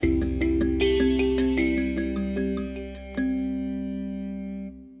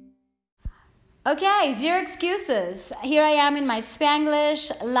Okay, zero excuses. Here I am in my Spanglish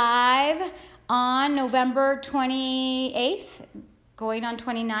live on November 28th, going on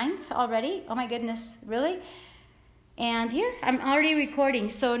 29th already. Oh my goodness, really? And here, I'm already recording,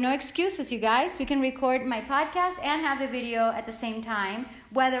 so no excuses, you guys. We can record my podcast and have the video at the same time.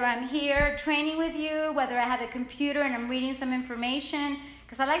 Whether I'm here training with you, whether I have a computer and I'm reading some information,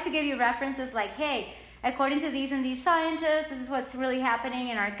 because I like to give you references like, hey, according to these and these scientists, this is what's really happening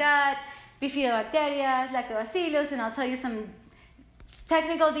in our gut, bifidobacterias, lactobacillus, and I'll tell you some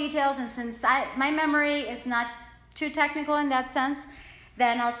technical details. And since my memory is not too technical in that sense,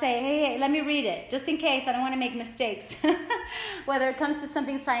 then I'll say, hey, let me read it, just in case. I don't want to make mistakes. Whether it comes to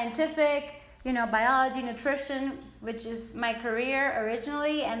something scientific, biology, nutrition, which is my career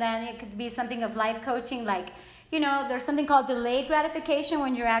originally, and then it could be something of life coaching, like, there's something called delayed gratification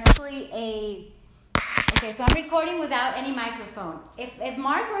when you're actually Okay, so I'm recording without any microphone. If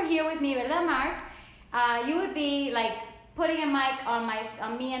Mark were here with me, ¿verdad, Mark? You would be like putting a mic on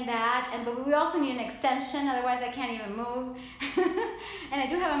me and that, but we also need an extension, otherwise I can't even move. And I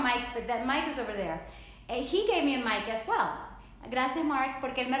do have a mic, but that mic is over there. He gave me a mic as well. Gracias, Mark,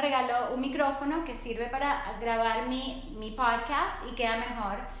 porque él me regaló un micrófono que sirve para grabar mi podcast y queda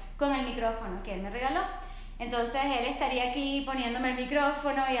mejor con el micrófono que él me regaló. Entonces él estaría aquí poniéndome el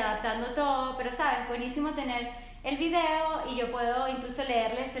micrófono y adaptando todo, pero sabes, buenísimo tener el video y yo puedo incluso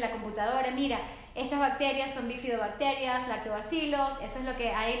leerles de la computadora, mira, estas bacterias son bifidobacterias, lactobacillus, eso es lo que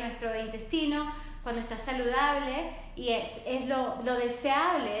hay en nuestro intestino cuando está saludable y es lo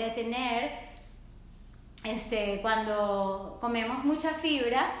deseable de tener cuando comemos mucha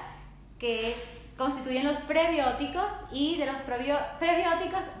fibra, que constituyen los prebióticos, y de los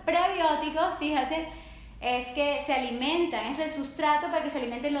prebióticos, fíjate, es que se alimentan, es el sustrato para que se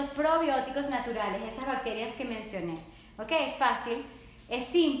alimenten los probióticos naturales, esas bacterias que mencioné. ¿Ok? Es fácil, es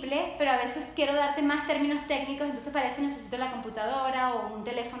simple, pero a veces quiero darte más términos técnicos, entonces para eso necesito la computadora o un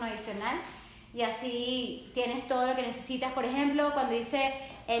teléfono adicional, y así tienes todo lo que necesitas. Por ejemplo, cuando hice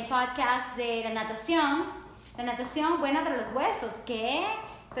el podcast de la natación buena para los huesos, ¿qué?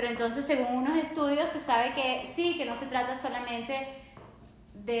 Pero entonces según unos estudios se sabe que sí, que no se trata solamente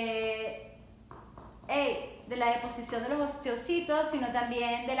de la deposición de los osteocitos, sino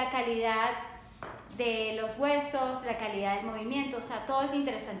también de la calidad de los huesos, la calidad del movimiento, o sea, todo es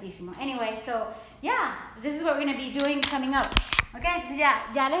interesantísimo. Anyway, so, yeah, this is what we're going to be doing coming up. Okay, entonces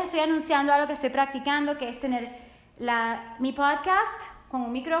ya les estoy anunciando algo que estoy practicando, que es tener mi podcast con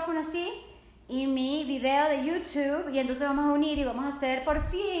un micrófono así y mi video de YouTube, y entonces vamos a unir y vamos a hacer por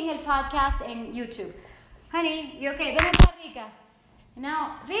fin el podcast en YouTube. Honey, you okay? Ven acá, Rika.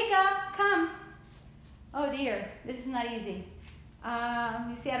 Now, Rika, come. Oh dear, this is not easy.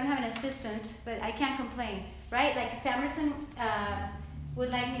 You see, I don't have an assistant, but I can't complain, right? Like Samerson would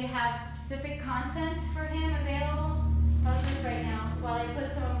like me to have specific content for him available. How's this right now? While I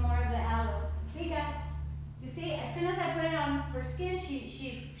put some more of the aloe. Rika, you see, as soon as I put it on her skin,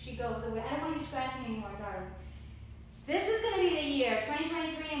 she goes away. I don't want you scratching anymore, darling. This is going to be the year,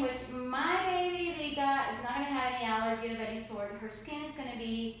 2023, in which my baby Rika is not going to have any allergy of any sort. Her skin is going to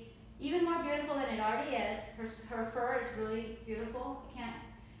be even more beautiful than it already is. Her fur is really beautiful.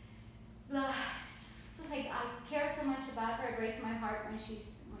 I care so much about her. It breaks my heart when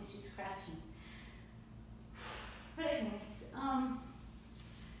she's scratching. But anyways,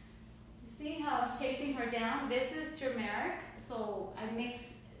 you see how I'm chasing her down? This is turmeric. So I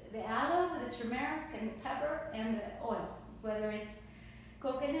mix the aloe with the turmeric and the pepper and the oil, whether it's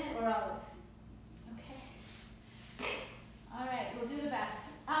coconut or olive. Okay. All right, we'll do the best.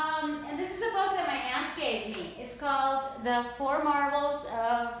 And this is a book that my aunt gave me. It's called The Four Marvels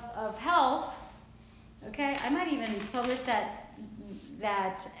of Health. Okay, I might even publish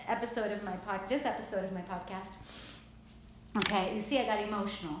this episode of my podcast. Okay, you see, I got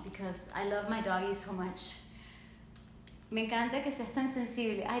emotional because I love my doggy so much. Me encanta que seas tan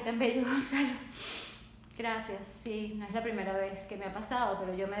sensible. Ay, tan bello, Gonzalo. Gracias, sí, no es la primera vez que me ha pasado,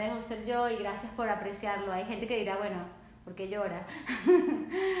 pero yo me dejo ser yo y gracias por apreciarlo. Hay gente que dirá, bueno, porque llora,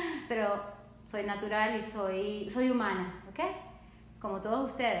 pero soy natural y soy humana, ¿ok? Como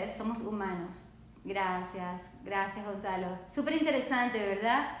todos ustedes, somos humanos. Gracias Gonzalo. Súper interesante,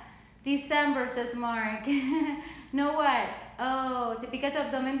 ¿verdad? December, says Mark. No what? Oh, te pica tu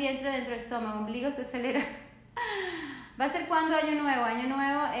abdomen, vientre, dentro del estómago, ombligo se acelera. ¿Va a ser cuándo Año Nuevo? Año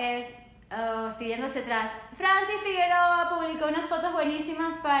Nuevo es, estoy yendo hacia atrás. Francis Figueroa publicó unas fotos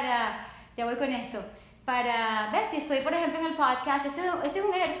buenísimas ya voy con esto. ¿Ves? Si estoy, por ejemplo, en el podcast, este es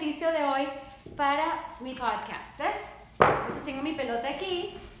un ejercicio de hoy para mi podcast, ¿ves? Entonces tengo mi pelota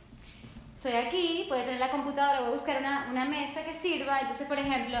aquí estoy aquí, voy a tener la computadora, voy a buscar una mesa que sirva. Entonces, por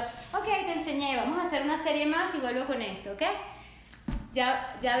ejemplo, ok, te enseñé, vamos a hacer una serie más y vuelvo con esto, ok?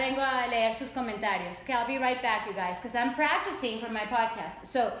 Ya vengo a leer sus comentarios. Okay, I'll be right back, you guys, because I'm practicing for my podcast.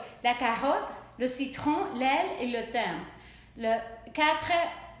 So, la carotte, le citron, l'aile et le thym. Le 4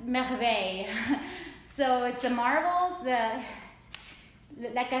 merveilles. So, it's the marbles,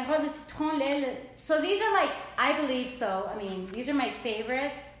 la carotte, le citron, l'aile. So, these are like, I believe so. I mean, these are my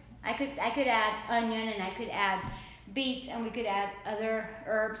favorites. I could add onion, and I could add beet, and we could add other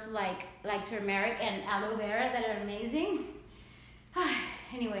herbs like turmeric and aloe vera that are amazing.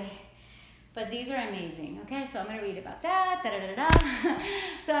 Anyway, but these are amazing. Okay, so I'm going to read about that.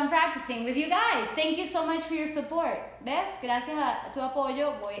 So I'm practicing with you guys. Thank you so much for your support. ¿Ves? Gracias a tu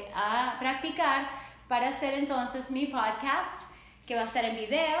apoyo voy a practicar para hacer entonces mi podcast, que va a estar en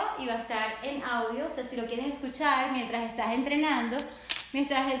video y va a estar en audio. O sea, si lo quieres escuchar mientras estás entrenando,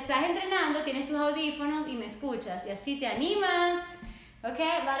 tienes tus audífonos y me escuchas. Y así te animas.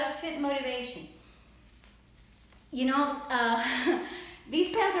 Okay, a lot of fit motivation. You know, these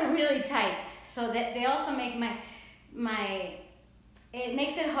pants are really tight, so that they also make it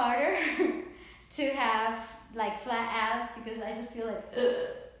makes it harder to have like flat abs, because I just feel like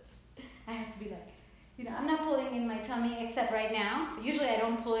I have to be like, you know, I'm not pulling in my tummy except right now. Usually I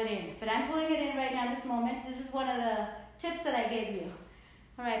don't pull it in, but I'm pulling it in right now this moment. This is one of the tips that I gave you.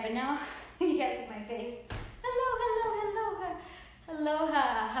 All right, but now you guys see my face. Hello,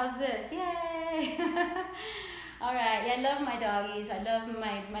 how's this? Yay! All right, yeah, I love my doggies. I love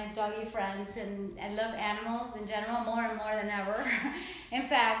my doggy friends, and I love animals in general more and more than ever. In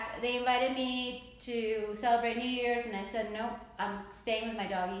fact, they invited me to celebrate New Year's, and I said, nope, I'm staying with my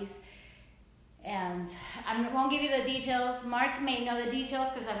doggies. And I won't give you the details. Mark may know the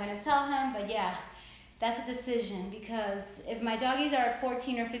details because I'm going to tell him, but yeah, that's a decision, because if my doggies are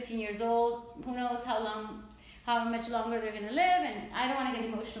 14 or 15 years old, who knows how much longer they're going to live, and I don't want to get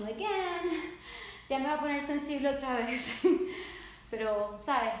emotional again. Ya me voy a poner sensible otra vez. Pero,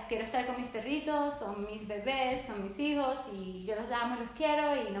 ¿sabes? Quiero estar con mis perritos, son mis bebés, son mis hijos, y yo los amo, los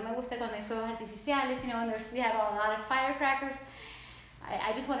quiero, y no me gusta cuando hay fuegos artificiales, you know, when we have a lot of firecrackers.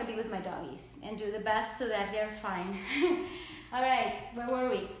 I just want to be with my doggies and do the best so that they're fine. All right, where were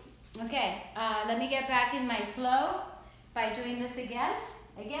we? Okay, let me get back in my flow by doing this again.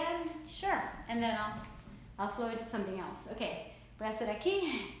 Sure, and then I'll flow into something else. Okay, voy a hacer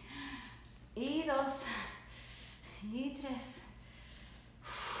aquí. Y 2, y 3.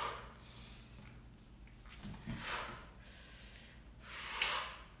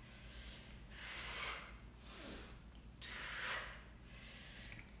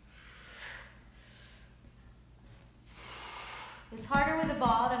 It's harder with the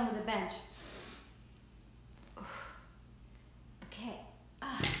ball than with the bench.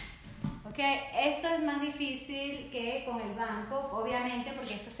 Okay, esto es más difícil que con el banco, obviamente,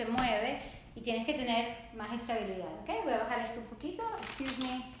 porque esto se mueve y tienes que tener más estabilidad. Okay, voy a bajar esto un poquito. Excuse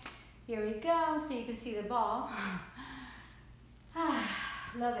me. Here we go, so you can see the ball.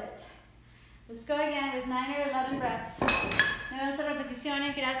 Love it. Let's go again with 9 or 11 reps. 9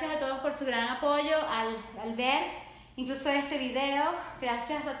 repeticiones. Gracias a todos por su gran apoyo al ver incluso este video.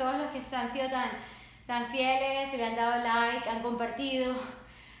 Gracias a todos los que han sido tan fieles y le han dado like, han compartido,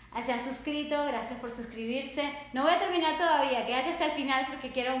 se han suscrito. Gracias por suscribirse. No voy a terminar todavía, quédate hasta el final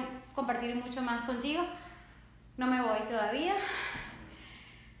porque quiero compartir mucho más contigo. No me voy todavía,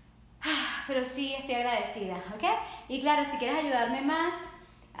 pero sí estoy agradecida, ¿ok? Y claro, si quieres ayudarme más,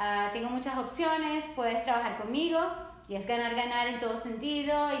 tengo muchas opciones. Puedes trabajar conmigo y es ganar en todo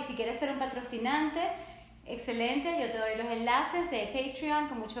sentido. Y si quieres ser un patrocinante, excelente, yo te doy los enlaces de Patreon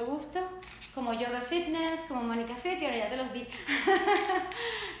con mucho gusto, como Yoga Fitness, como Mónica Fit, y ahora ya te los di.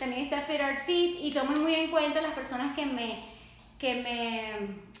 También está Fit Art Fit, y tomo muy en cuenta las personas que me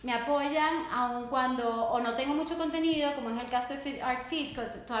apoyan, aun cuando o no tengo mucho contenido, como es el caso de Fit Art Fit, que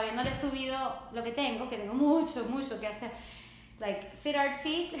todavía no le he subido lo que tengo mucho que hacer. Like Fit Art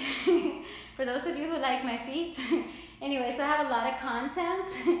Feet, for those of you who like my feet. Anyways, I have a lot of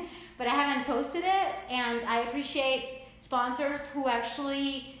content, but I haven't posted it, and I appreciate sponsors who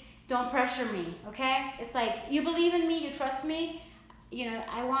actually don't pressure me, okay? It's like, you believe in me, you trust me, you know,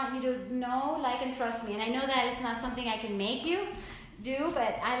 I want you to know, like, and trust me. And I know that it's not something I can make you do,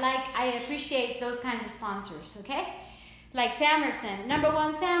 but I appreciate those kinds of sponsors, okay? Like Samerson,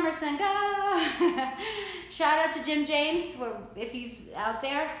 #1 Samerson, go! Shout out to Jim James, if he's out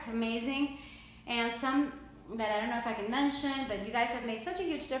there, amazing. And some that I don't know if I can mention, but you guys have made such a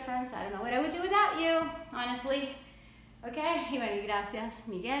huge difference. I don't know what I would do without you, honestly. Okay, y bueno, gracias,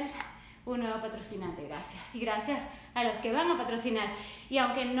 Miguel. un nuevo patrocinante. Gracias. Y gracias a los que van a patrocinar. Y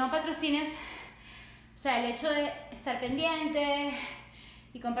aunque no patrocines, o sea, el hecho de estar pendiente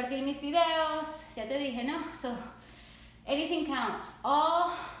y compartir mis videos, ya te dije, ¿no? So, anything counts.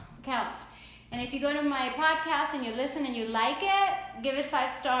 All counts. And if you go to my podcast and you listen and you like it, give it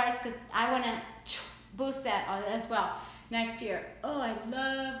 5 stars because I want to boost that as well next year. Oh, I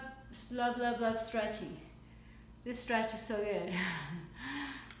love stretching. This stretch is so good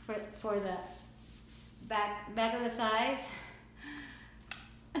for the back of the thighs.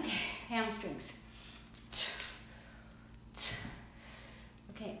 Okay, hamstrings.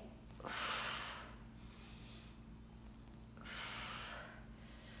 Okay.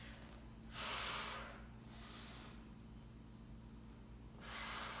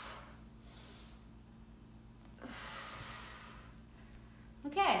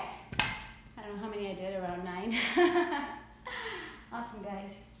 Okay, I don't know how many I did, around 9. Awesome,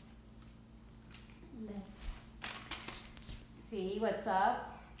 guys. Let's see what's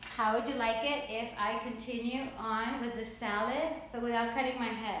up. How would you like it if I continue on with the salad, but without cutting my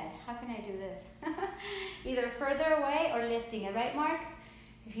head? How can I do this? Either further away or lifting it, right, Mark?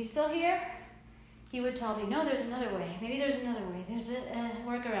 If he's still here, he would tell me, no, there's another way. Maybe there's another way. There's a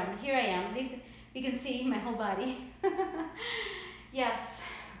workaround. Here I am. At least you can see my whole body. Yes,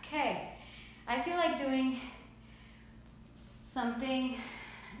 okay. I feel like doing something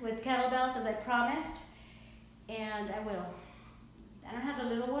with kettlebells as I promised, and I will. I don't have the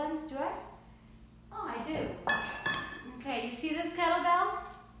little ones, do I? Oh, I do. Okay, you see this kettlebell?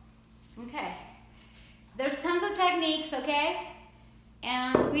 Okay. There's tons of techniques, okay?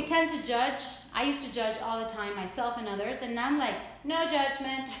 And we tend to judge. I used to judge all the time, myself and others, and now I'm like, no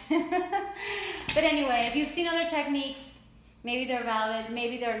judgment. But anyway, if you've seen other techniques, maybe they're valid,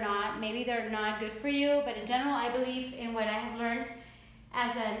 maybe they're not good for you, but in general, I believe in what I have learned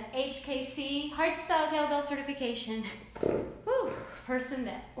as an HKC, Hardstyle Kettlebell certification person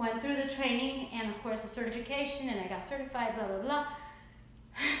that went through the training and of course the certification, and I got certified, blah, blah, blah.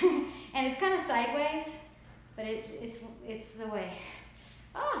 And it's kind of sideways, but it's the way.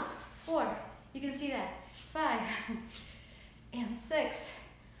 4, you can see that, 5, and 6.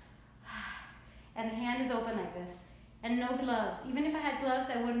 And the hand is open like this. And no gloves. Even if I had gloves,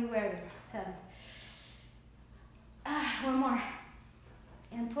 I wouldn't wear them. 7. 1 more.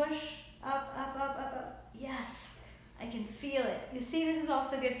 And push up, up, up, up, up. Yes, I can feel it. You see, this is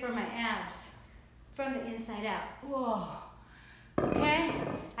also good for my abs from the inside out. Whoa. Okay?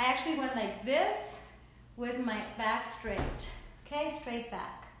 I actually went like this with my back straight. Okay, straight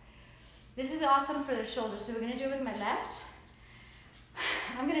back. This is awesome for the shoulders. So we're going to do it with my left.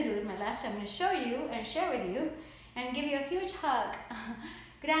 I'm going to do it with my left. I'm going to show you and share with you and give you a huge hug.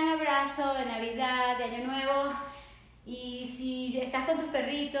 Gran abrazo de Navidad, de Año Nuevo. Y si estás con tus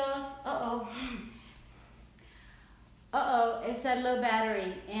perritos, it's that low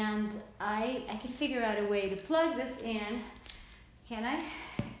battery. And I can figure out a way to plug this in. Can I?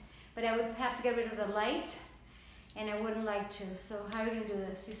 But I would have to get rid of the light, and I wouldn't like to. So how are we going to do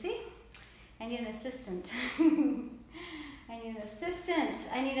this? You see? I need an assistant. I need an assistant.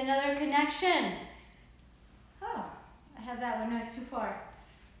 I need another connection. Oh, I have that one. No, it's too far.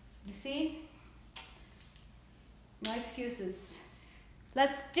 You see? No excuses.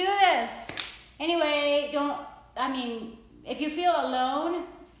 Let's do this. Anyway, if you feel alone,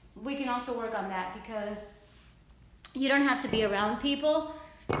 we can also work on that, because you don't have to be around people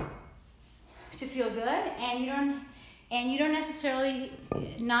to feel good, and you don't necessarily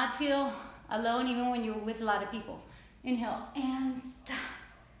not feel alone even when you're with a lot of people. Inhale, and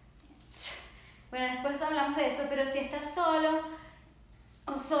bueno, después hablamos de eso, pero si estás solo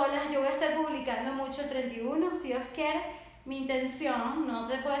o sola, yo voy a estar publicando mucho el 31, si Dios quiere. Mi intención, no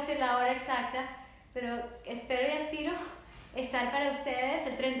te puedo decir la hora exacta, pero espero y aspiro estar para ustedes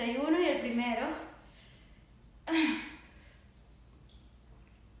el 31 y el 1.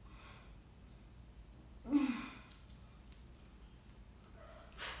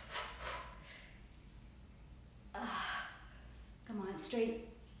 Come on, straight.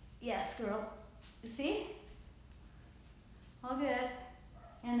 Yes, girl. You see? All good.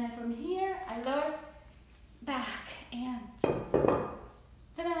 And then from here, I lower back and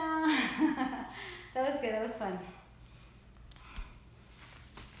ta-da! That was good. That was fun.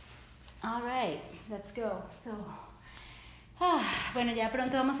 All right, let's go. So, bueno, ya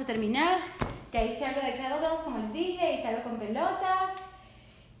pronto vamos a terminar. Ya hice algo de kettlebells, como les dije, hice algo con pelotas.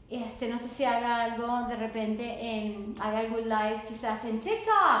 No sé si haga algo de repente haga algún live quizás en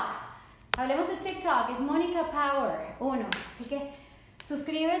TikTok. Hablemos de TikTok, es Mónica Power 1. Así que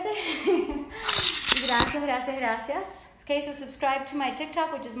suscríbete. Gracias. Okay, so subscribe to my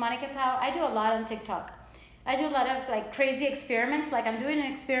TikTok, which is Monica Pao. I do a lot on TikTok. I do a lot of like crazy experiments. Like I'm doing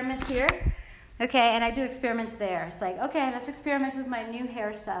an experiment here. Okay, and I do experiments there. It's like, okay, let's experiment with my new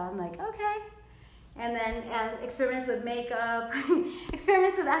hairstyle. I'm like, okay. And then experiments with makeup,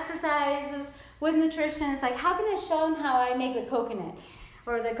 experiments with exercises, with nutrition. It's like, how can I show them how I make the coconut?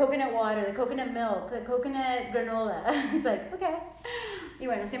 Or the coconut water, the coconut milk, the coconut granola. It's like, okay. Y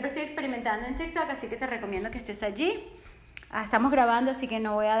bueno, siempre estoy experimentando en TikTok, así que te recomiendo que estés allí. Estamos grabando, así que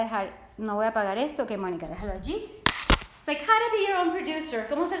no voy a apagar esto. Ok, Mónica, déjalo allí. It's like, how to be your own producer.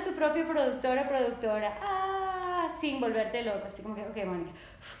 Cómo ser tu propio productor o productora. Sin volverte loco. Así como que, ok, Mónica.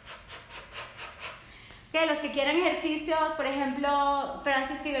 Okay, los que quieran ejercicios, por ejemplo,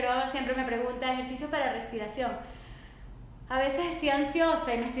 Francis Figueroa siempre me pregunta ejercicios para respiración. A veces estoy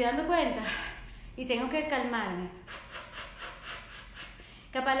ansiosa y me estoy dando cuenta y tengo que calmarme.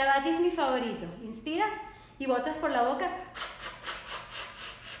 Kapalabhati es mi favorito. Inspiras y botas por la boca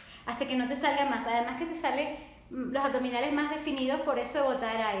hasta que no te salga más. Además que te salen los abdominales más definidos por eso de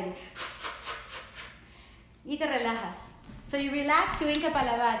botar aire. Y te relajas. So you relax doing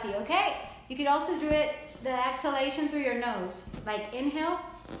Kapalabhati, okay? You could also do it, the exhalation through your nose. Like inhale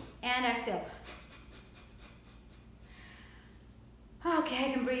and exhale. Okay,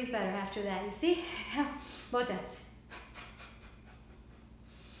 I can breathe better after that. You see? Inhale, bota.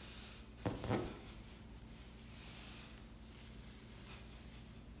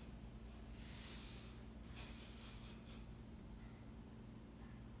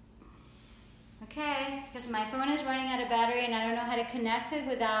 Okay, because my phone is running out of battery and I don't know how to connect it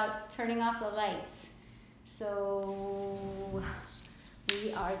without turning off the lights. So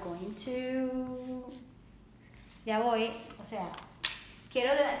we are going to... Ya voy, o sea,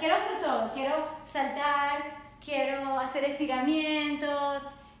 quiero hacer todo. Quiero saltar, quiero hacer estiramientos,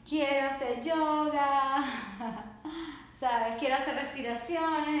 quiero hacer yoga, ¿sabes? Quiero hacer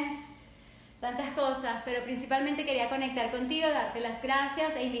respiraciones. Tantas cosas, pero principalmente quería conectar contigo, darte las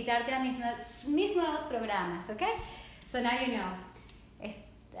gracias e invitarte a mis nuevos programas, ¿ok? So now you know.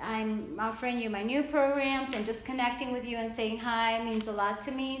 I'm offering you my new programs and just connecting with you and saying hi means a lot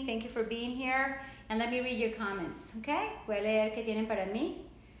to me. Thank you for being here. And let me read your comments, ¿ok? Voy a leer qué tienen para mí.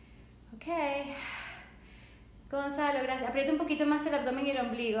 Ok. Gonzalo, gracias. Aprieta un poquito más el abdomen y el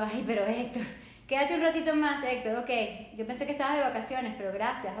ombligo. Ay, pero Héctor, quédate un ratito más, Héctor. Ok. Yo pensé que estabas de vacaciones, pero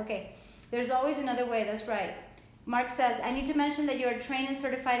gracias. Ok. There's always another way, that's right. Mark says, I need to mention that you're trained and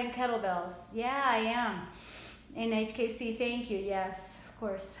certified in kettlebells. Yeah, I am. In HKC, thank you, yes, of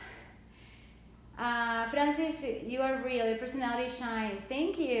course. Francis, you are real, your personality shines.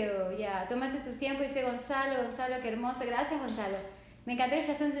 Thank you. Yeah, tómate tu tiempo, dice Gonzalo, qué hermosa. Gracias, Gonzalo. Me encanta que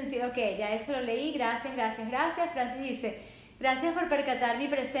seas tan sencillo. Ok, ya eso lo leí, gracias. Francis dice, gracias por percatar mi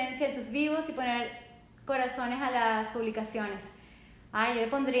presencia en tus vivos y poner corazones a las publicaciones. Ay, yo le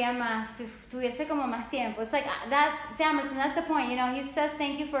pondría más, si tuviese como más tiempo. It's like, Samerson, that's the point, you know, he says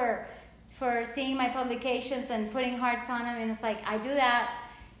thank you for seeing my publications and putting hearts on them, and it's like, I do that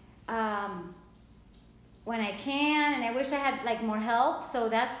when I can, and I wish I had like more help, so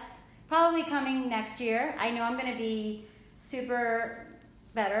that's probably coming next year. I know I'm going to be super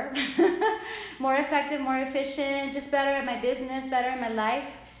better, more effective, more efficient, just better at my business, better in my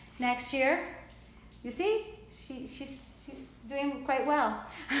life next year. You see, she's doing quite well.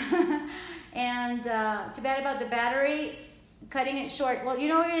 And too bad about the battery, cutting it short. Well, you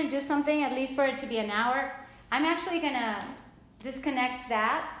know, we're going to do something at least for it to be an hour. I'm actually going to disconnect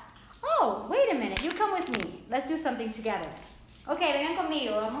that. Oh, wait a minute, you come with me. Let's do something together. Okay, vengan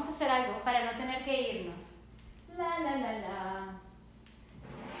conmigo, vamos a hacer algo para no tener que irnos. La la la la.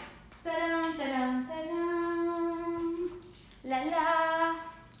 Ta-dam, ta-dam, ta-dam. La la.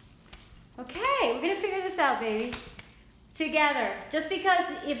 Okay, we're going to figure this out, baby. Together, just because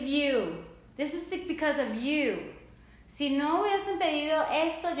of you. This is because of you. Si no hubiesen pedido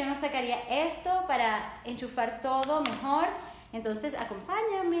esto, yo no sacaría esto para enchufar todo mejor. Entonces,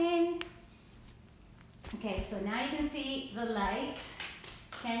 acompáñame. Okay, so now you can see the light.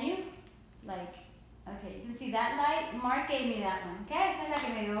 Can you? Like, okay, you can see that light. Mark gave me that one. Okay, esa es la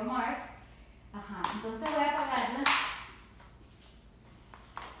que me dio Mark. Ajá, entonces voy a apagarla.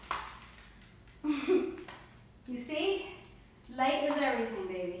 You see? Light is everything,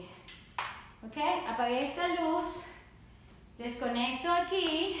 baby. Okay, apagué esta luz. Desconecto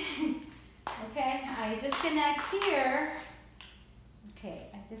aquí. Okay, I disconnect here. Okay,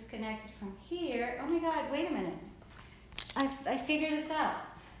 I disconnected from here. Oh my God, wait a minute. I figured this out.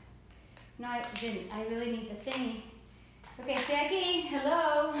 No, I didn't. I really need the thingy. Okay, estoy aquí.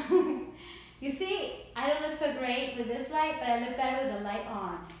 Hello. You see, I don't look so great with this light, but I look better with the light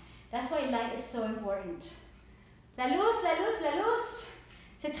on. That's why light is so important. La luz, la luz, la luz.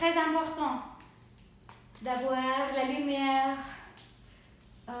 C'est très important d'avoir la lumière.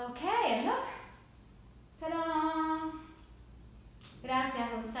 Okay, and look. ¡Tada! Gracias,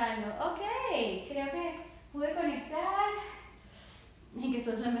 Gonzalo. Ok, creo que pude conectar. Y que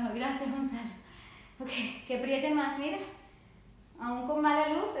sos la mejor. Gracias, Gonzalo. Ok, que apriete más, mira. Aún con mala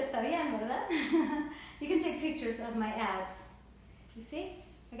luz está bien, ¿verdad? You can take pictures of my abs. You see?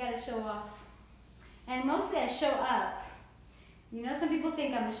 I gotta show off. And mostly I show up. You know, some people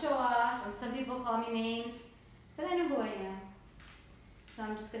think I'm a show off, and some people call me names, but I know who I am. So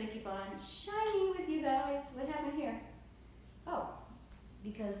I'm just gonna keep on shining with you guys. What happened here? Oh,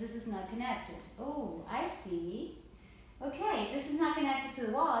 because this is not connected. Oh, I see. Okay, this is not connected to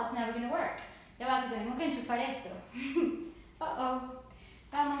the wall. It's never gonna work. Ya va, que tenemos que enchufar esto. Uh-oh.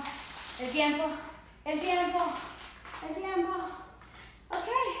 Vamos. El tiempo. El tiempo. El tiempo.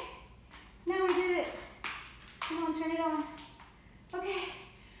 Okay. Now we did it. Come on, turn it on. Okay.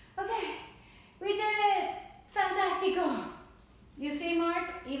 Okay. We did it. Fantastico. You see, Mark?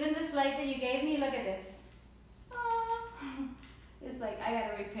 Even this light that you gave me, look at this. Oh. It's like, I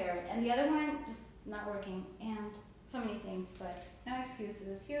gotta repair it. And the other one, just not working. And so many things, but no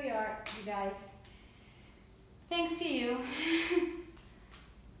excuses. Here we are, you guys. Thanks to you.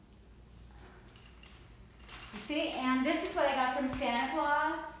 You see, and this is what I got from Santa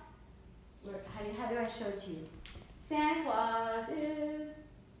Claus. How do I show it to you? Santa Claus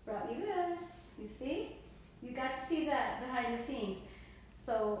brought me this. You see? You got to see that behind the scenes.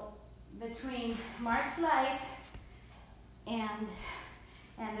 So between Mark's light and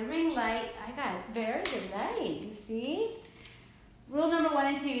the ring light, I got very good light. You see? Rule number 1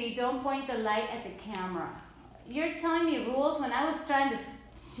 in TV: don't point the light at the camera. You're telling me rules when I was trying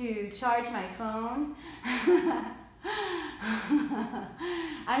to charge my phone.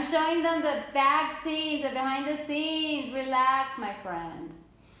 I'm showing them the back scenes, the behind the scenes. Relax, my friend.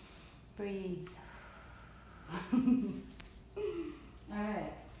 Breathe. All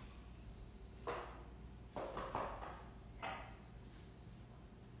right.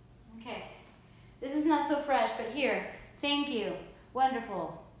 Okay. This is not so fresh, but here. Thank you.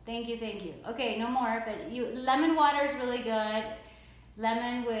 Wonderful. Thank you, thank you. Okay, no more, but lemon water is really good.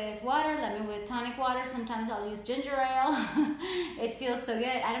 Lemon with water, lemon with tonic water. Sometimes I'll use ginger ale. It feels so good.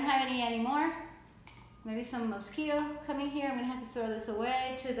 I don't have any anymore. Maybe some mosquito coming here. I'm gonna have to throw this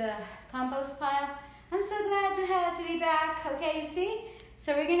away to the compost pile. I'm so glad to be back. Okay, you see?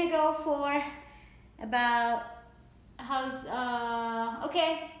 So we're gonna go for about,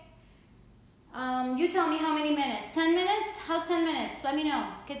 okay. You tell me how many minutes. 10 minutes? How's 10 minutes? Let me know.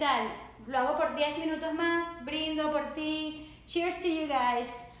 ¿Qué tal? Lo hago por 10 minutos más. Brindo por ti. Cheers to you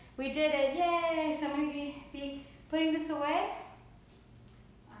guys. We did it. Yay. So I'm going to be putting this away.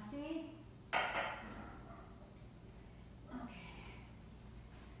 Así. Okay.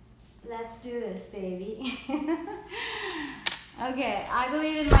 Let's do this, baby. Okay, I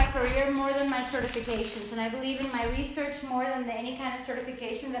believe in my career more than my certifications, and I believe in my research more than any kind of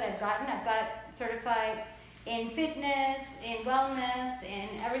certification that I've gotten. I've got certified in fitness, in wellness, in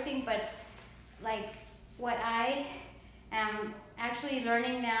everything, but like what I am actually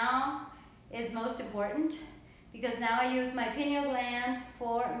learning now is most important, because now I use my pineal gland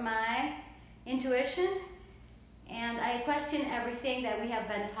for my intuition, and I question everything that we have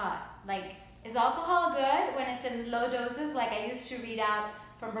been taught. Like, is alcohol good when it's in low doses, like I used to read out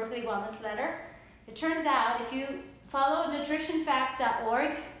from Berkeley Wellness Letter? It turns out, if you follow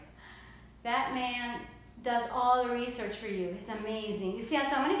nutritionfacts.org, that man does all the research for you. It's amazing. You see,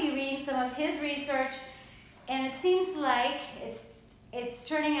 so I'm going to be reading some of his research, and it seems like it's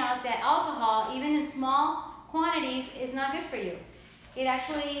turning out that alcohol, even in small quantities, is not good for you. It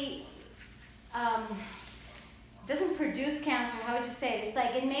actually doesn't produce cancer. How would you say it? It's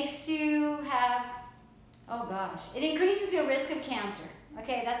like it makes you have, oh gosh, it increases your risk of cancer.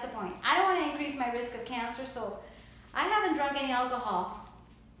 Okay, that's the point. I don't want to increase my risk of cancer, so I haven't drunk any alcohol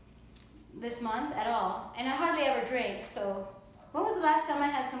this month at all, and I hardly ever drink. So when was the last time I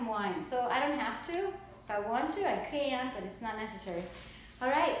had some wine? So I don't have to. If I want to, I can, but it's not necessary. All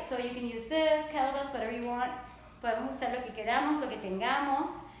right, so you can use this, kettlebells, whatever you want. Podemos usar lo que queramos, lo que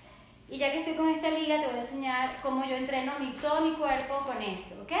tengamos. Y ya que estoy con esta liga, te voy a enseñar cómo yo entreno todo mi cuerpo con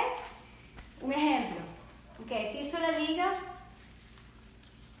esto, ¿ok? Un ejemplo. Ok, piso la liga.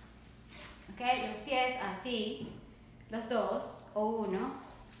 Ok, los pies así, los dos o uno.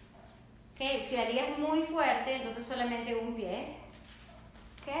 Ok, si la liga es muy fuerte, entonces solamente un pie.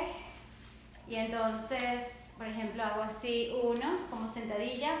 Ok, y entonces, por ejemplo, hago así, 1, como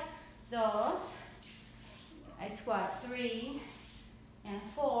sentadilla, 2, I squat 3, and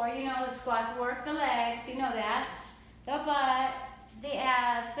 4, you know the squats work the legs, you know that. the butt, the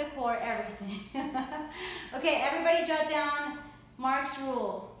abs, the core, everything. Okay, everybody jot down Mark's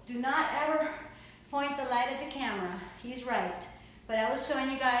rule. Do not ever point the light at the camera. He's right. But I was showing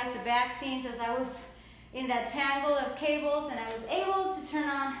you guys the back scenes as I was in that tangle of cables, and I was able to turn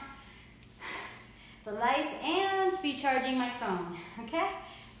on the lights and be charging my phone. Okay?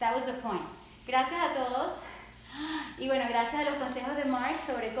 That was the point. Gracias a todos. Y bueno, gracias a los consejos de Mark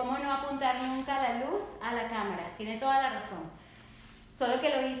sobre cómo no apuntar nunca la luz a la cámara. Tiene toda la razón. Solo que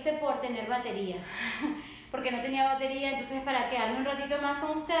lo hice por tener batería. Porque no tenía batería, entonces para quedarme un ratito más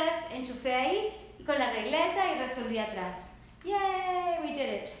con ustedes, enchufé ahí y con la regleta y resolví atrás. Yay, we did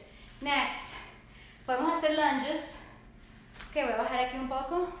it. Next, podemos hacer lunges. Ok, voy a bajar aquí un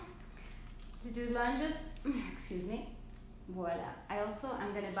poco. To do lunges, excuse me. Voila.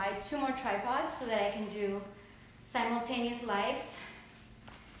 I'm going to buy 2 more tripods so that I can do simultaneous lives.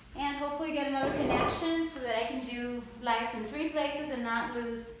 And hopefully get another connection so that I can do lives in 3 places and not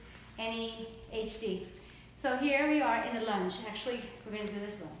lose any HD. So here we are in the lunge. Actually, we're going to do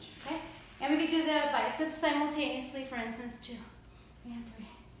this lunge, okay? And we could do the biceps simultaneously, for instance, 2 and 3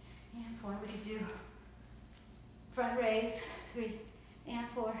 and 4. We could do front raise, 3 and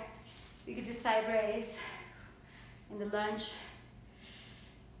 4. We could do side raise in the lunge.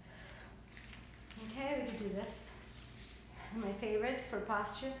 Okay, we could do this. My favorites for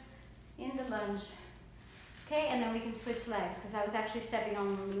posture in the lunge. Okay, and then we can switch legs because I was actually stepping on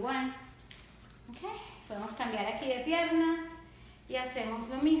only one. Okay, podemos cambiar aquí de piernas y hacemos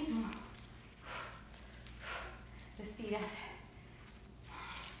lo mismo. Respirad.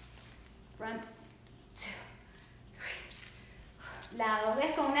 Front, 2, 3. Lado,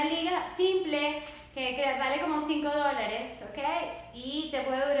 ¿ves? Con una liga simple que vale como $5, ¿ok? Y te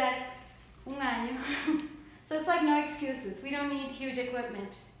puede durar un año. So it's like no excuses. We don't need huge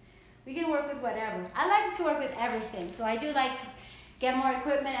equipment. We can work with whatever. I like to work with everything, so I do like to get more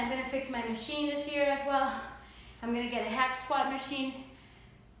equipment. I'm going to fix my machine this year as well. I'm going to get a hack squat machine.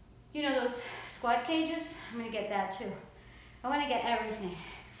 You know those squat cages? I'm going to get that too. I want to get everything.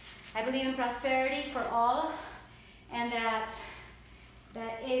 I believe in prosperity for all, and that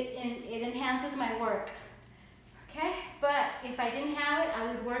it enhances my work. Okay? But if I didn't have it, I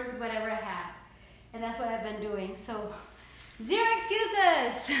would work with whatever I have. And that's what I've been doing. So, 0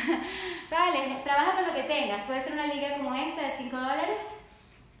 excuses. Dale, trabaja con lo que tengas. Puede ser una liga como esta de $5.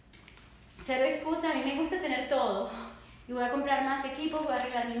 0 excusas. A mí me gusta tener todo. Y voy a comprar más equipos, voy a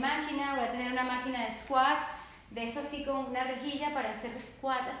arreglar mi máquina, voy a tener una máquina de squat, de eso así con una rejilla para hacer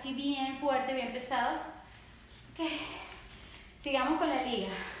squat así bien fuerte, bien pesado. Ok, sigamos con la liga.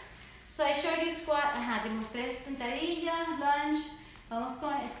 So I showed you squat, te mostré sentadilla, lunge, vamos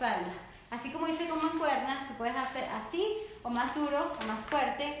con espalda. Así como hice con mancuernas, tú puedes hacer así, o más duro, o más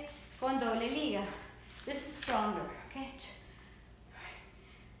fuerte, con doble liga. This is stronger, okay? 2,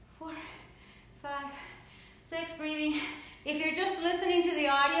 4, 5, 6, breathing. If you're just listening to the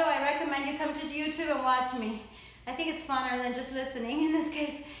audio, I recommend you come to YouTube and watch me. I think it's funner than just listening in this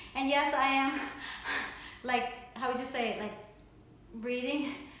case. And yes, I am, like, how would you say it? Like,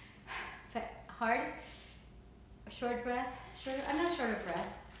 breathing hard, short breath, I'm not short of breath.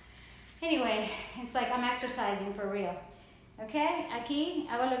 Anyway, it's like I'm exercising for real. Okay, aquí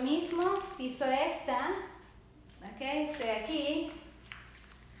hago lo mismo, piso esta. Okay, estoy aquí,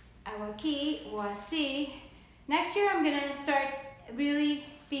 hago aquí o así. Next year I'm gonna start really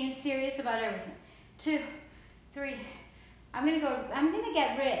being serious about everything. 2, 3. I'm gonna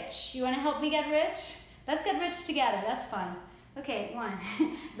get rich. You wanna help me get rich? Let's get rich together, that's fun. Okay, 1,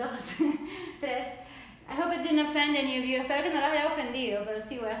 2, 3. I hope it didn't offend any of you. Espero que no los haya ofendido, pero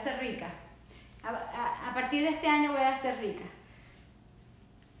sí, voy a ser rica. A partir de este año voy a ser rica.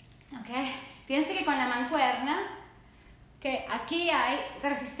 Okay. Fíjense que con la mancuerna, que aquí hay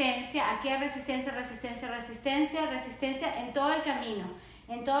resistencia, aquí hay resistencia, resistencia, resistencia, resistencia en todo el camino,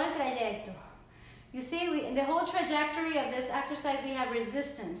 en todo el trayecto. You see, in the whole trajectory of this exercise, we have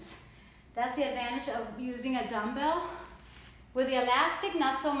resistance. That's the advantage of using a dumbbell. With the elastic,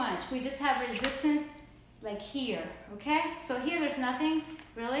 not so much. We just have resistance like here, okay? So here there's nothing,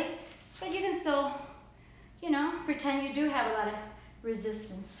 really, but you can still, pretend you do have a lot of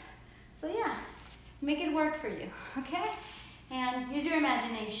resistance. So yeah, make it work for you, okay? And use your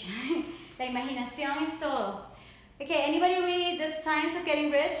imagination. La imaginación es todo. Okay, anybody read The Science of Getting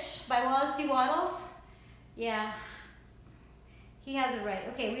Rich by Wallace D. Wattles? Yeah, he has it right.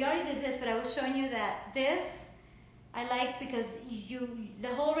 Okay, we already did this, but I was showing you that this, I like because the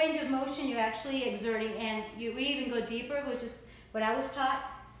whole range of motion you're actually exerting, and we even go deeper, which is what I was taught.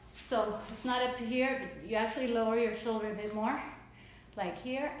 So it's not up to here, but you actually lower your shoulder a bit more, like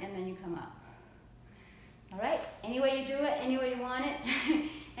here, and then you come up. All right? Any way you do it, any way you want it.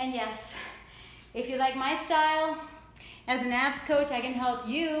 And yes, if you like my style, as an abs coach, I can help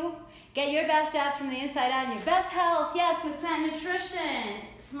you get your best abs from the inside out and your best health, yes, with plant nutrition,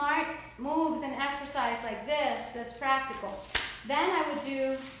 smart moves and exercise like this, that's practical. Then I would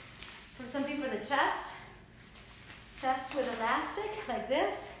do something for the chest with elastic, like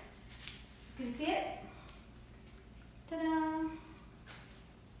this. You can see it? Ta-da!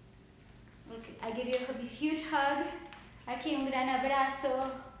 Okay, I give you a huge hug. Aquí un gran abrazo.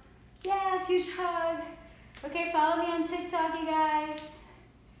 Yes, huge hug. Okay, follow me on TikTok, you guys.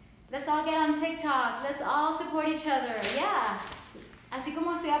 Let's all get on TikTok. Let's all support each other. Yeah. Así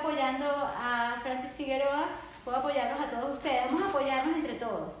como estoy apoyando a Francis Figueroa, puedo apoyarlos a todos ustedes. Vamos a apoyarnos entre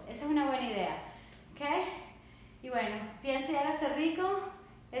todos. Esa es una buena idea. ¿Ok? Y bueno, piensa y hágase rico.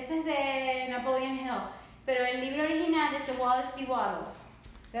 Ese es de Napoleon Hill. Pero el libro original es de Wallace D. Wattles.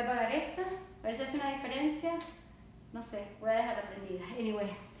 Voy a apagar esto. A ver si hace una diferencia. No sé, voy a dejarla prendida.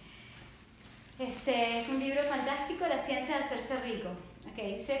 Anyway. Este es un libro fantástico, La ciencia de hacerse rico. Ok,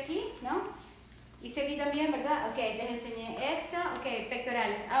 hice aquí, ¿no? Hice aquí también, ¿verdad? Ok, les enseñé esta. Ok,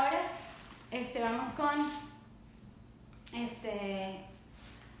 pectorales. Ahora, vamos con,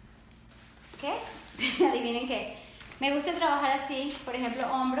 ¿qué? Adivinen qué. Me gusta trabajar así, por ejemplo,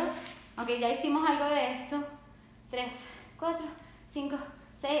 hombros. Ok, ya hicimos algo de esto. 3, 4, 5,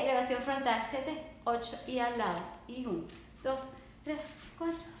 6, elevación frontal. 7, 8 y al lado. Y 1, 2, 3,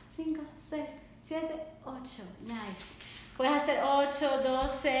 4, 5, 6, 7, 8. Nice. Puedes hacer 8,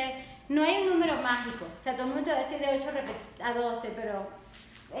 12. No hay un número mágico. O sea, todo el mundo te va a decir de 8 a 12, pero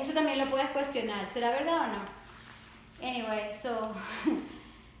eso también lo puedes cuestionar. ¿Será verdad o no? Anyway, so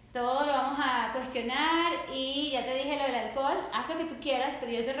todo lo vamos a cuestionar y ya te dije lo del alcohol. Haz lo que tú quieras,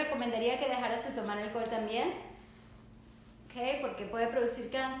 pero yo te recomendaría que dejaras de tomar alcohol también. ¿Ok? Porque puede producir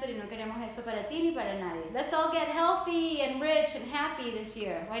cáncer y no queremos eso para ti ni para nadie. Let's all get healthy and rich and happy this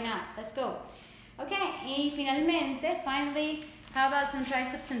year. Why not? Let's go. Ok, y finalmente, how about some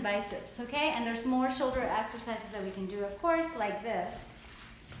triceps and biceps? Okay, and there's more shoulder exercises that we can do, of course, like this.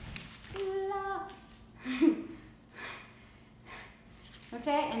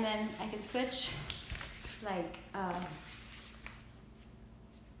 Okay, and then I can switch like,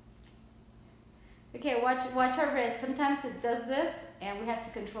 okay, watch our wrist. Sometimes it does this and we have to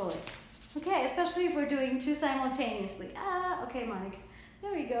control it. Okay, especially if we're doing two simultaneously. Okay, Monica,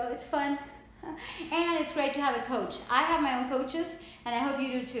 there we go, it's fun. And it's great to have a coach. I have my own coaches and I hope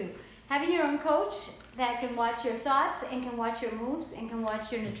you do too. Having your own coach that can watch your thoughts and can watch your moves and can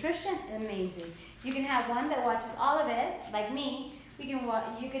watch your nutrition, amazing. You can have one that watches all of it, like me. You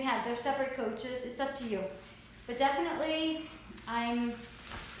can have their separate coaches. It's up to you. But definitely, I'm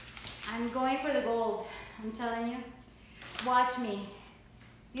going for the gold. I'm telling you. Watch me.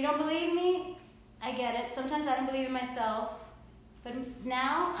 You don't believe me? I get it. Sometimes I don't believe in myself. But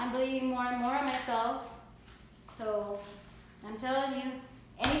now I'm believing more and more in myself. So I'm telling you,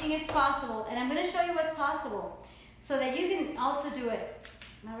 anything is possible. And I'm going to show you what's possible so that you can also do it.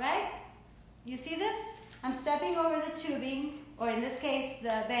 All right? You see this? I'm stepping over the tubing, or in this case,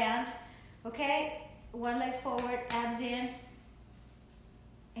 the band. Okay? One leg forward, abs in.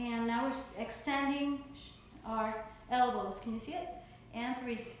 And now we're extending our elbows. Can you see it? And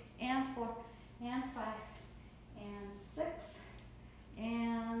 3, and 4, and 5, and 6,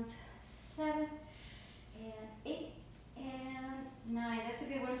 and 7, and 8, and 9. That's a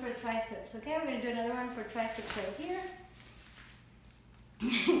good one for triceps. Okay, we're going to do another one for triceps right here.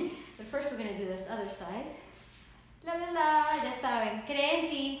 But first we're going to do this other side. La la la, ya saben, cree en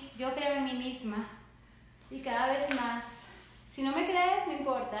ti, yo creo en mí misma. Y cada vez más. Si no me crees, no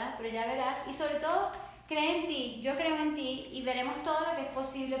importa, pero ya verás. Y sobre todo, cree en ti, yo creo en ti y veremos todo lo que es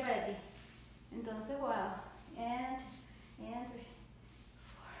posible para ti. Entonces, wow. And 3, 4.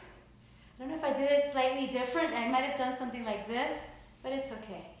 I don't know if I did it slightly different. I might have done something like this, but it's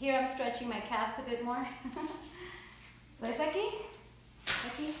okay. Here I'm stretching my calves a bit more. ¿Ves aquí?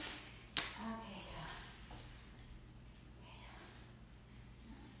 Aquí. Okay.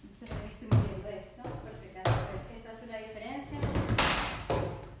 No sé por qué estoy moviendo esto, por si acaso, a ver si esto hace una diferencia.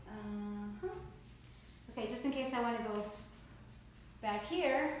 Okay, just in case I want to go back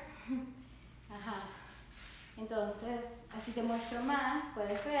here. Ajá. Entonces, así te muestro más,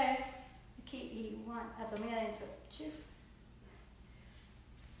 puedes ver. Aquí y abdomen adentro.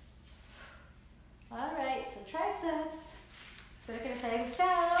 Alright, so triceps. Espero que les haya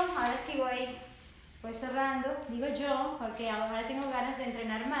gustado. Ahora sí voy cerrando, digo yo, porque ahora tengo ganas de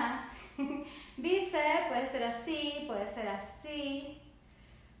entrenar más. Bíceps, puede ser así, puede ser así.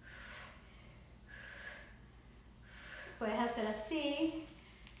 Puedes hacer así.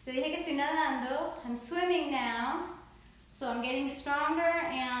 Te dije que estoy nadando. I'm swimming now, so I'm getting stronger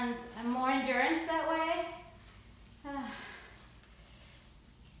and more endurance that way.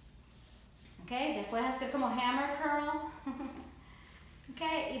 Ok, después hacer como hammer curl. Ok,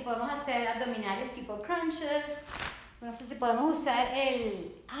 y podemos hacer abdominales tipo crunches. No sé si podemos usar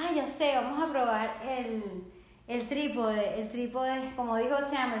ya sé, vamos a probar el trípode, como dijo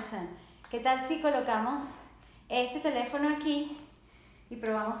Samerson. ¿Qué tal si colocamos este teléfono aquí y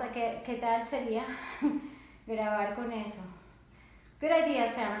probamos a qué tal sería grabar con eso? Good idea,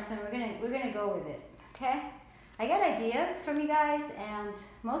 Samerson. We're gonna go with it, okay? I get ideas from you guys, and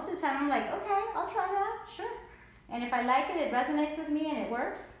most of the time I'm like, okay, I'll try that, sure. And if I like it, it resonates with me and it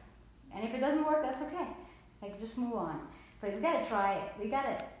works. And if it doesn't work, that's okay. Like, just move on. But we gotta try it. We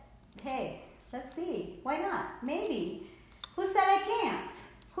gotta, hey, let's see. Why not? Maybe. Who said I can't?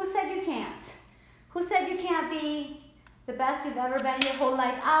 Who said you can't? Who said you can't be the best you've ever been in your whole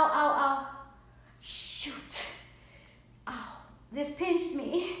life? Ow, ow, ow. Shoot. Ow, this pinched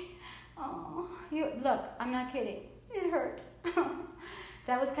me. Oh, look, I'm not kidding. It hurts.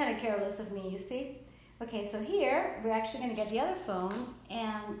 That was kind of careless of me, you see? Okay, so here, we're actually going to get the other phone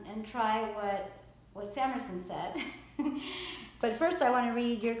and try what Samerson said. But first, I want to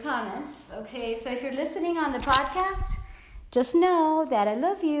read your comments. Okay, so if you're listening on the podcast, just know that I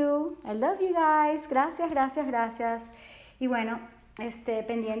love you. I love you guys. Gracias, gracias, gracias. Y bueno,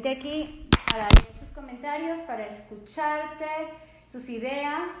 pendiente aquí para leer tus comentarios, para escucharte, tus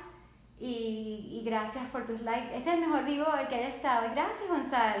ideas. Y gracias por tus likes. Este es el mejor vivo el que haya estado. Gracias,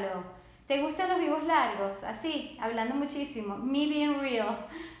 Gonzalo. ¿Te gustan los vivos largos? Así, hablando muchísimo. Me being real.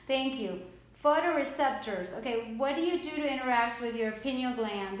 Thank you. Photoreceptors. Okay, what do you do to interact with your pineal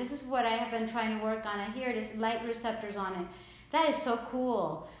gland? This is what I have been trying to work on. Here it is, light receptors on it. That is so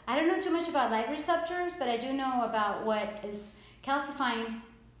cool. I don't know too much about light receptors, but I do know about what is calcifying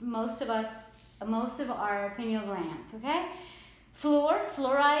most of our pineal glands, okay?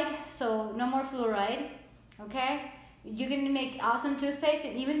 Fluoride, so no more fluoride, okay? You can make awesome toothpaste,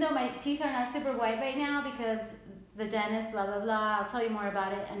 and even though my teeth are not super white right now because the dentist, blah, blah, blah, I'll tell you more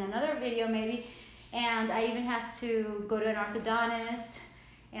about it in another video maybe, and I even have to go to an orthodontist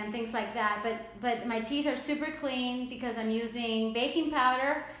and things like that, but my teeth are super clean because I'm using baking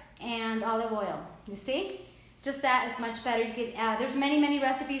powder and olive oil, you see? Just that is much better. You could there's many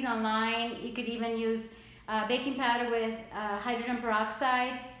recipes online. You could even use baking powder with hydrogen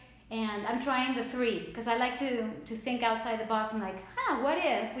peroxide, and I'm trying the 3 because I like to think outside the box and like, what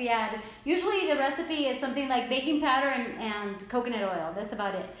if we add, usually the recipe is something like baking powder and coconut oil. That's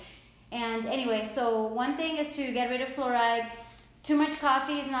about it. And anyway, so one thing is to get rid of fluoride. Too much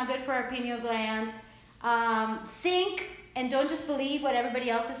coffee is not good for our pineal gland. Think and don't just believe what everybody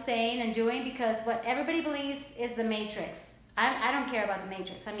else is saying and doing, because what everybody believes is the matrix. I don't care about the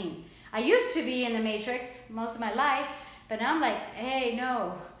matrix. I mean, I used to be in the matrix most of my life, but now I'm like, hey,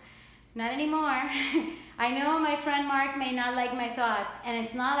 no, not anymore. I know my friend Mark may not like my thoughts, and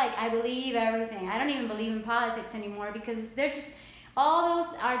it's not like I believe everything. I don't even believe in politics anymore, because they're just, all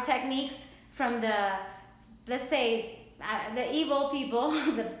those are techniques from the, let's say, the evil people,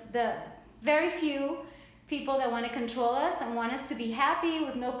 the very few people that want to control us and want us to be happy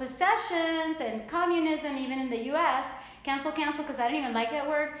with no possessions and communism, even in the US. Cancel, because I don't even like that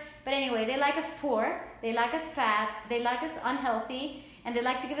word. But anyway, they like us poor, they like us fat, they like us unhealthy, and they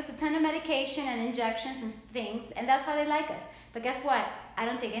like to give us a ton of medication and injections and things, and that's how they like us. But guess what? I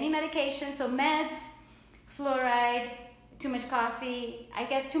don't take any medication, so meds, fluoride, too much coffee, I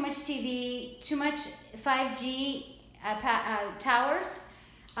guess too much TV, too much 5G towers,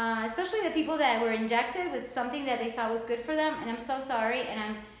 especially the people that were injected with something that they thought was good for them, and I'm so sorry, and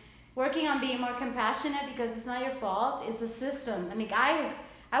I'm working on being more compassionate, because it's not your fault, it's the system. I mean,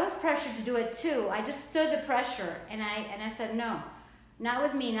 I was pressured to do it too. I just stood the pressure, and I said, no, not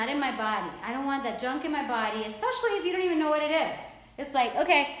with me, not in my body. I don't want that junk in my body, especially if you don't even know what it is. It's like,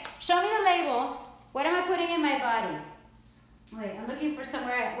 okay, show me the label. What am I putting in my body? Wait, I'm looking for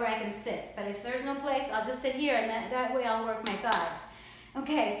somewhere where I can sit, but if there's no place, I'll just sit here, and that way I'll work my thighs.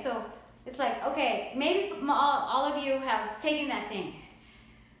 Okay, so it's like, okay, maybe all of you have taken that thing.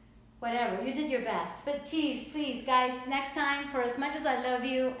 Whatever, you did your best. But geez, please, guys, next time, for as much as I love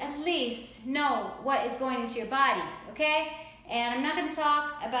you, at least know what is going into your bodies, okay? And I'm not going to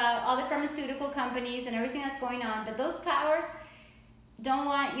talk about all the pharmaceutical companies and everything that's going on, but those powers don't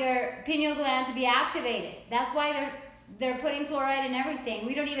want your pineal gland to be activated. That's why they're putting fluoride in everything.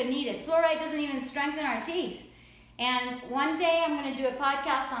 We don't even need it. Fluoride doesn't even strengthen our teeth. And one day I'm going to do a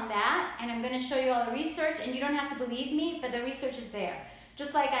podcast on that, and I'm going to show you all the research, and you don't have to believe me, but the research is there.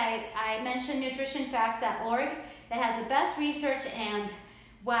 Just like I mentioned nutritionfacts.org that has the best research and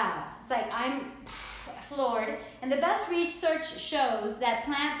wow, it's like I'm floored. And the best research shows that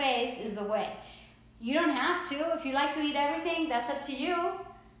plant-based is the way. You don't have to. If you like to eat everything, that's up to you.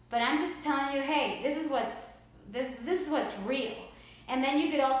 But I'm just telling you, hey, this is what's real. And then you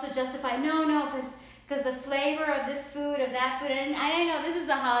could also justify, no, because the flavor of this food, of that food, and I know this is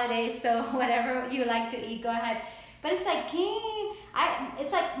the holidays, so whatever you like to eat, go ahead. But it's like,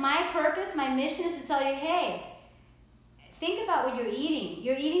 it's like my purpose, my mission is to tell you, hey, think about what you're eating.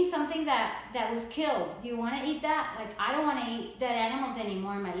 You're eating something that was killed. Do you want to eat that? Like, I don't want to eat dead animals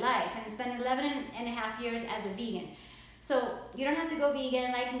anymore in my life. And I spent 11 and a half years as a vegan. So you don't have to go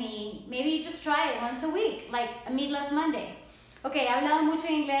vegan like me. Maybe you just try it once a week, like a Meatless Monday. Ok, he hablado mucho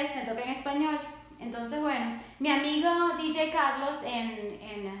en inglés, me toca en español. Entonces, bueno, mi amigo DJ Carlos,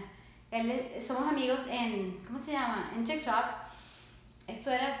 somos amigos en, ¿cómo se llama? En TikTok. Esto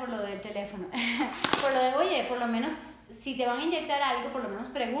era por lo del teléfono. Por lo de, oye, por lo menos, si te van a inyectar algo, por lo menos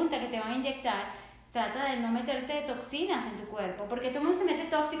pregunta que te van a inyectar. Trata de no meterte toxinas en tu cuerpo, porque todo el mundo se mete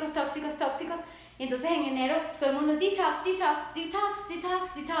tóxicos, y entonces en enero todo el mundo detox.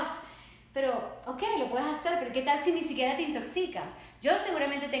 Pero, ok, lo puedes hacer, pero ¿qué tal si ni siquiera te intoxicas? Yo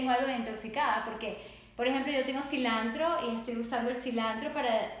seguramente tengo algo de intoxicada, porque, por ejemplo, yo tengo cilantro y estoy usando el cilantro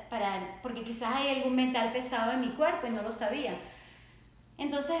porque quizás hay algún metal pesado en mi cuerpo y no lo sabía.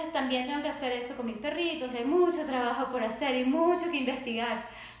 Entonces también tengo que hacer eso con mis perritos, hay mucho trabajo por hacer y mucho que investigar.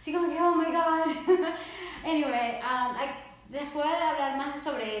 Así como que, oh my God. Anyway, después de hablar más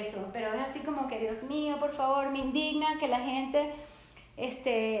sobre eso, pero es así como que, Dios mío, por favor, me indigna que la gente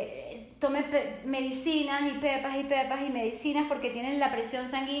tome medicinas y pepas y medicinas porque tienen la presión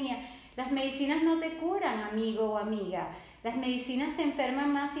sanguínea. Las medicinas no te curan, amigo o amiga. Las medicinas te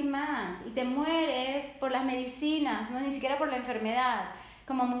enferman más y más y te mueres por las medicinas, no ni siquiera por la enfermedad.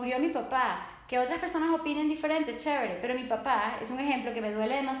 Como murió mi papá, que otras personas opinen diferente, chévere, pero mi papá es un ejemplo que me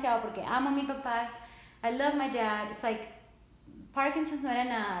duele demasiado porque amo a mi papá. I love my dad. It's like Parkinson's no era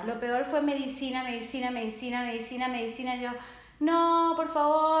nada. Lo peor fue medicina. Yo, no, por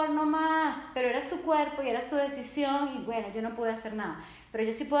favor, no más. Pero era su cuerpo y era su decisión y bueno, yo no pude hacer nada. Pero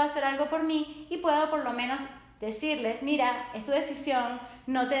yo sí puedo hacer algo por mí y puedo por lo menos decirles, mira, es tu decisión,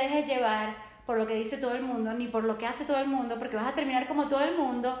 no te dejes llevar por lo que dice todo el mundo, ni por lo que hace todo el mundo, porque vas a terminar como todo el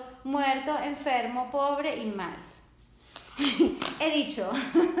mundo, muerto, enfermo, pobre y mal. He dicho.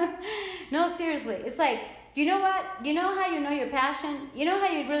 No, seriously, it's like, you know what? You know how you know your passion? You know how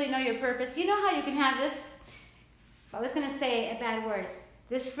you really know your purpose? You know how you can have this, I was going to say a bad word,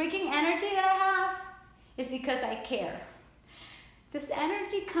 this freaking energy that I have is because I care. This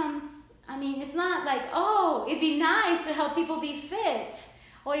energy comes, I mean, it's not like, oh, it'd be nice to help people be fit,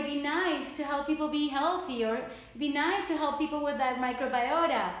 or it'd be nice to help people be healthy, or it'd be nice to help people with that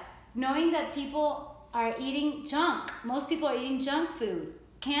microbiota. Knowing that people are eating junk. Most people are eating junk food,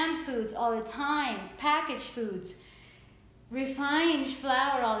 canned foods all the time, packaged foods, refined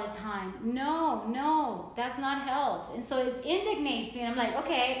flour all the time. No, that's not health. And so it indignates me, and I'm like,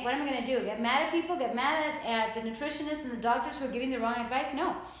 okay, what am I going to do? Get mad at people? Get mad at the nutritionists and the doctors who are giving the wrong advice?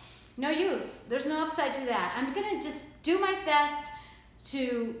 No use. There's no upside to that. I'm going to just do my best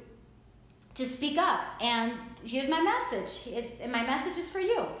to speak up, and here's my message. My message is for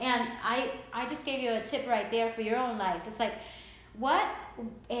you, and I just gave you a tip right there for your own life. It's like,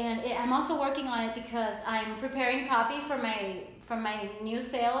 I'm also working on it because I'm preparing copy for my new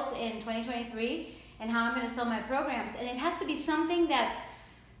sales in 2023 and how I'm going to sell my programs, and it has to be something that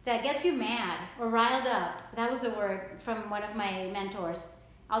gets you mad or riled up. That was the word from one of my mentors.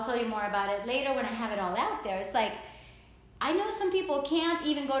 I'll tell you more about it later when I have it all out there. It's like, I know some people can't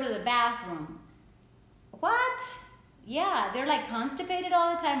even go to the bathroom. What? Yeah, they're like constipated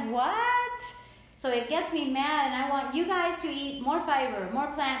all the time. What? So it gets me mad, and I want you guys to eat more fiber, more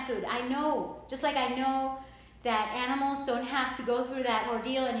plant food. I know, just like I know that animals don't have to go through that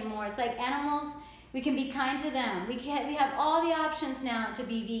ordeal anymore. It's like animals, we can be kind to them. We have all the options now to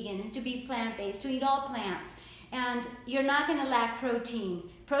be vegan, to be plant-based, to eat all plants. And you're not going to lack protein.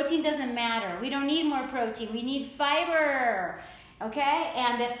 Protein doesn't matter. We don't need more protein. We need fiber, okay?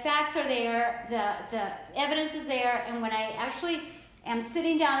 And the facts are there. The evidence is there. And when I actually am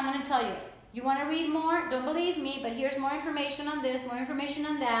sitting down, I'm going to tell you, you want to read more? Don't believe me, but here's more information on this, more information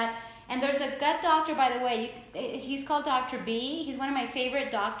on that. And there's a gut doctor, by the way. He's called Dr. B. He's one of my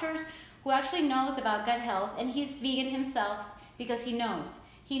favorite doctors who actually knows about gut health. And he's vegan himself because he knows.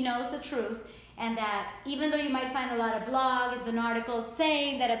 He knows the truth. And that even though you might find a lot of blogs and articles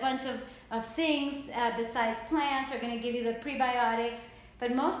saying that a bunch of things besides plants are going to give you the prebiotics,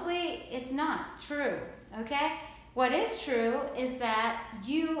 but mostly it's not true, okay? what is true is that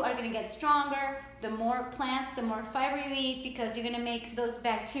you are going to get stronger the more plants, the more fiber you eat, because you're going to make those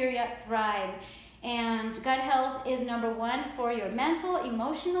bacteria thrive. And gut health is number one for your mental,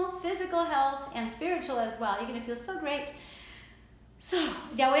 emotional, physical health, and spiritual as well. You're going to feel so great. So,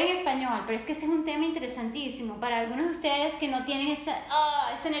 ya voy en español, pero es que este es un tema interesantísimo para algunos de ustedes que no tienen esa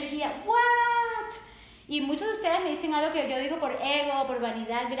energía. ¿What? Y muchos de ustedes me dicen algo que yo digo por ego, por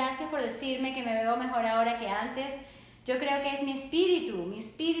vanidad. Gracias por decirme que me veo mejor ahora que antes. Yo creo que es mi espíritu. Mi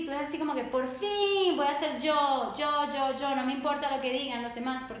espíritu es así como que por fin voy a ser yo. No me importa lo que digan los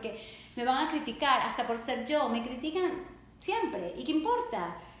demás porque me van a criticar hasta por ser yo. Me critican siempre. ¿Y qué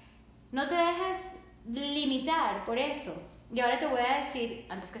importa? No te dejes limitar por eso. Y ahora te voy a decir,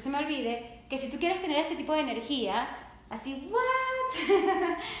 antes que se me olvide, que si tú quieres tener este tipo de energía, así, ¿what?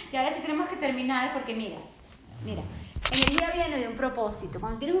 Y ahora sí tenemos que terminar porque mira, energía viene de un propósito.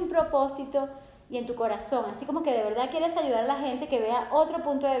 Cuando tienes un propósito y en tu corazón, así como que de verdad quieres ayudar a la gente que vea otro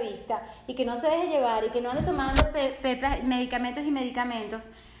punto de vista y que no se deje llevar y que no ande tomando medicamentos.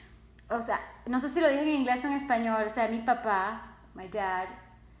 O sea, no sé si lo dije en inglés o en español. O sea, mi papá, my dad,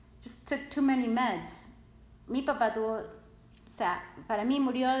 just took too many meds. Mi papá tuvo, o sea, para mí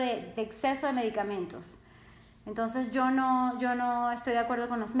murió de exceso de medicamentos. Entonces yo no estoy de acuerdo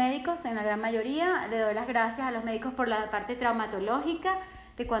con los médicos en la gran mayoría. Le doy las gracias a los médicos por la parte traumatológica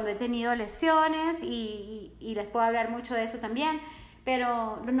de cuando he tenido lesiones y les puedo hablar mucho de eso también.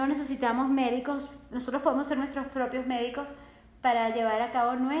 Pero no necesitamos médicos. Nosotros podemos ser nuestros propios médicos para llevar a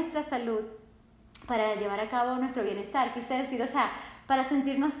cabo nuestra salud, para llevar a cabo nuestro bienestar. Quise decir, o sea, para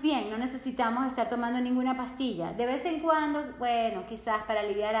sentirnos bien, no necesitamos estar tomando ninguna pastilla. De vez en cuando, bueno, quizás para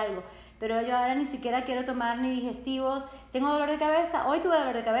aliviar algo, pero yo ahora ni siquiera quiero tomar ni digestivos. Tengo dolor de cabeza, hoy tuve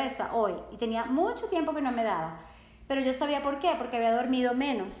dolor de cabeza, y tenía mucho tiempo que no me daba. Pero yo sabía por qué, porque había dormido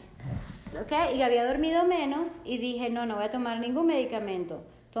menos, ¿ok? Y había dormido menos y dije, no voy a tomar ningún medicamento.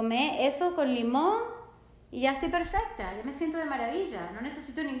 Tomé eso con limón y ya estoy perfecta, ya me siento de maravilla, no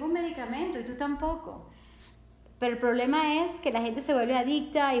necesito ningún medicamento y tú tampoco. Pero el problema es que la gente se vuelve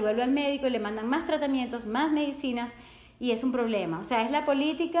adicta y vuelve al médico y le mandan más tratamientos, más medicinas y es un problema. O sea, es la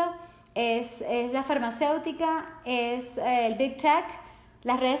política, es la farmacéutica, es el Big Tech,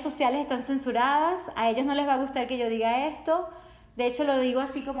 las redes sociales están censuradas, a ellos no les va a gustar que yo diga esto. De hecho, lo digo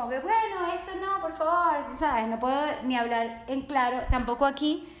así como que, bueno, esto no, por favor, ¿sabes? No puedo ni hablar en claro, tampoco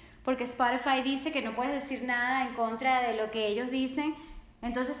aquí, porque Spotify dice que no puedes decir nada en contra de lo que ellos dicen.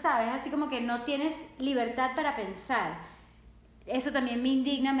 Entonces, ¿sabes? Así como que no tienes libertad para pensar. Eso también me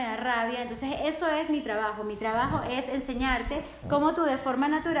indigna, me da rabia. Entonces, eso es mi trabajo. Mi trabajo es enseñarte cómo tú de forma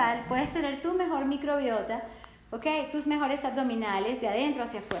natural puedes tener tu mejor microbiota, ¿ok? Tus mejores abdominales de adentro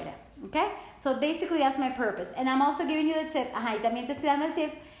hacia afuera, ¿ok? So, basically, that's my purpose. And I'm also giving you the tip. Y también te estoy dando el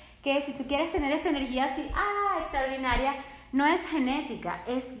tip que si tú quieres tener esta energía así, extraordinaria, no es genética,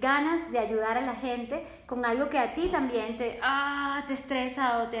 es ganas de ayudar a la gente con algo que a ti también te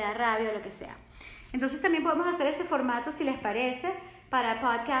estresa o te da rabia o lo que sea. Entonces también podemos hacer este formato, si les parece, para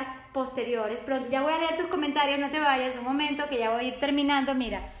podcasts posteriores. Pronto, ya voy a leer tus comentarios, no te vayas un momento que ya voy a ir terminando.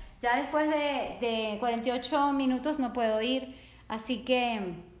 Mira, ya después de 48 minutos no puedo ir, así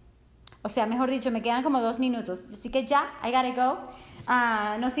que, o sea, mejor dicho, me quedan como 2 minutos. Así que ya, I gotta go.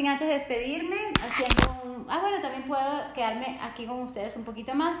 No sin antes despedirme, haciendo bueno, también puedo quedarme aquí con ustedes un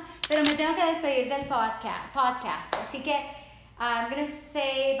poquito más, pero me tengo que despedir del podcast. Así que I'm going to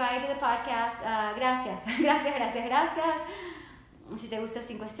say bye to the podcast. Gracias. Si te gusta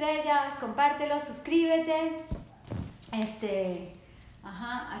 5 estrellas, compártelo, suscríbete.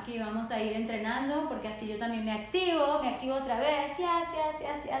 Aquí vamos a ir entrenando porque así yo también me activo otra vez. Yes.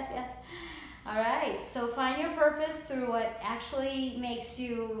 All right, so find your purpose through what actually makes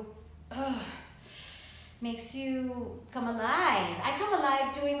you come alive. I come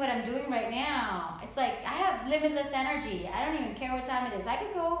alive doing what I'm doing right now. It's like I have limitless energy. I don't even care what time it is. I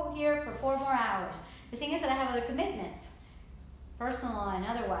could go here for 4 more hours. The thing is that I have other commitments, personal and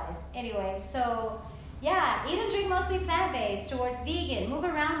otherwise. Anyway, so yeah, eat and drink mostly plant-based towards vegan. Move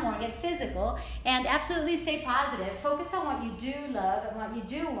around more, get physical, and absolutely stay positive. Focus on what you do love and what you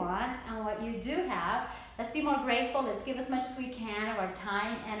do want and what you do have. Let's be more grateful. Let's give as much as we can of our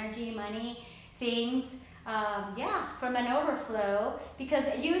time, energy, money, things. From an overflow, because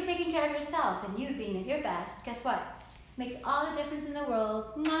you taking care of yourself and you being at your best, guess what? Makes all the difference in the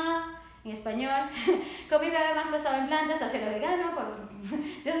world. ¡Mua! En español, con mi bebé más basado en plantas, hacia lo vegano,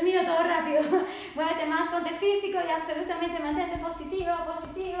 Dios mío, todo rápido. Muévete más, ponte físico y absolutamente mantente positivo.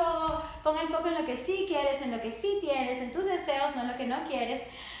 Pon el foco en lo que sí quieres, en lo que sí tienes, en tus deseos, no en lo que no quieres,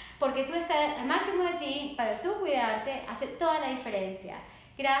 porque tú estar al máximo de ti, para tú cuidarte, hace toda la diferencia.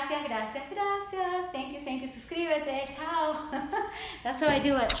 Gracias, gracias, gracias. Thank you. Suscríbete. Chao. That's how I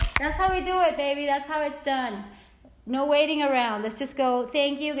do it. That's how we do it, baby. That's how it's done. No waiting around. Let's just go.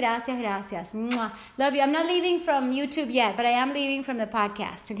 Thank you. Gracias, gracias. Mwah. Love you. I'm not leaving from YouTube yet, but I am leaving from the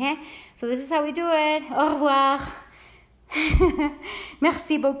podcast, okay? So this is how we do it. Au revoir.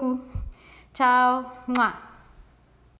 Merci beaucoup. Ciao. Mwah.